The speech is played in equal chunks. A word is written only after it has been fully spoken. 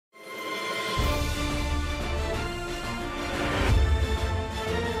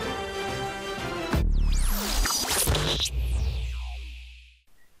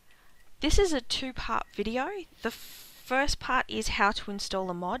This is a two-part video. The first part is how to install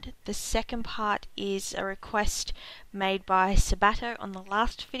a mod. The second part is a request made by Sabato on the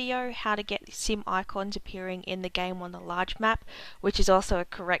last video, how to get sim icons appearing in the game on the large map, which is also a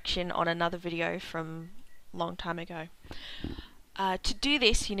correction on another video from a long time ago. To do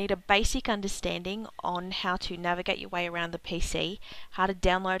this, you need a basic understanding on how to navigate your way around the PC, how to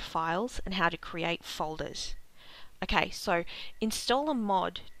download files, and how to create folders. Okay, so install a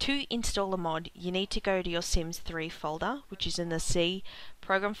mod. To install a mod, you need to go to your Sims 3 folder, which is in the C,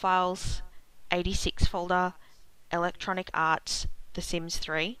 Program Files, 86 folder, Electronic Arts, The Sims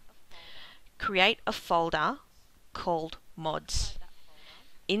 3. Create a folder called Mods.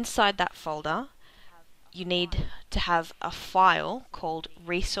 Inside that folder, you need to have a file called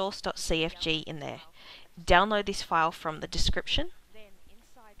resource.cfg in there. Download this file from the description.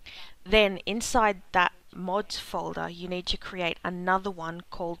 Then inside that mods folder, you need to create another one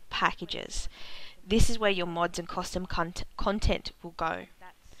called packages. This is where your mods and custom content will go.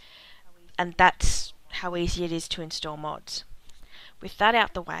 And that's how easy it is to install mods. With that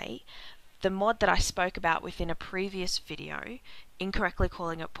out the way, the mod that I spoke about within a previous video, incorrectly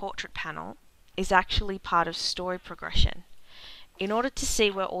calling it portrait panel, is actually part of story progression. In order to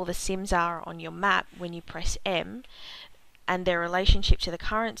see where all the sims are on your map when you press M, and their relationship to the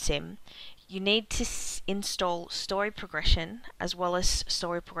current sim, you need to install Story Progression as well as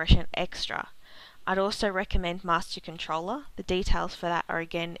Story Progression Extra. I'd also recommend Master Controller. The details for that are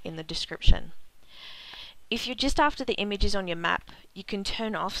again in the description. If you're just after the images on your map, you can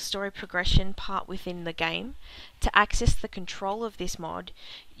turn off Story Progression part within the game. To access the control of this mod,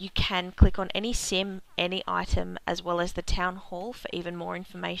 you can click on any sim, any item, as well as the Town Hall for even more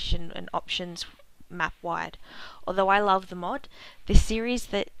information and options map wide. Although I love the mod, the stories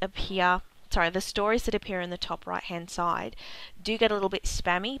that appear in the top right hand side do get a little bit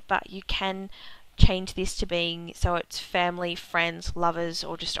spammy, but you can change this to being so it's family, friends, lovers,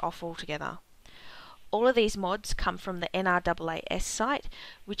 or just off altogether. All of these mods come from the NRAAS site,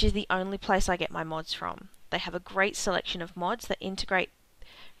 which is the only place I get my mods from. They have a great selection of mods that integrate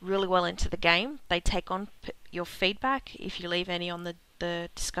really well into the game. They take on your feedback if you leave any on the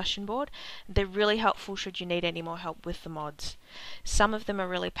discussion board. They're really helpful should you need any more help with the mods. Some of them are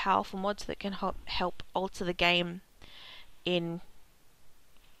really powerful mods that can help alter the game in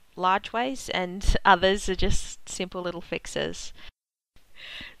large ways, and others are just simple little fixes.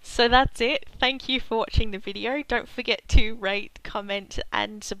 So that's it. Thank you for watching the video. Don't forget to rate, comment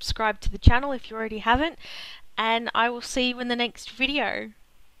and subscribe to the channel if you already haven't, and I will see you in the next video.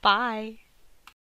 Bye!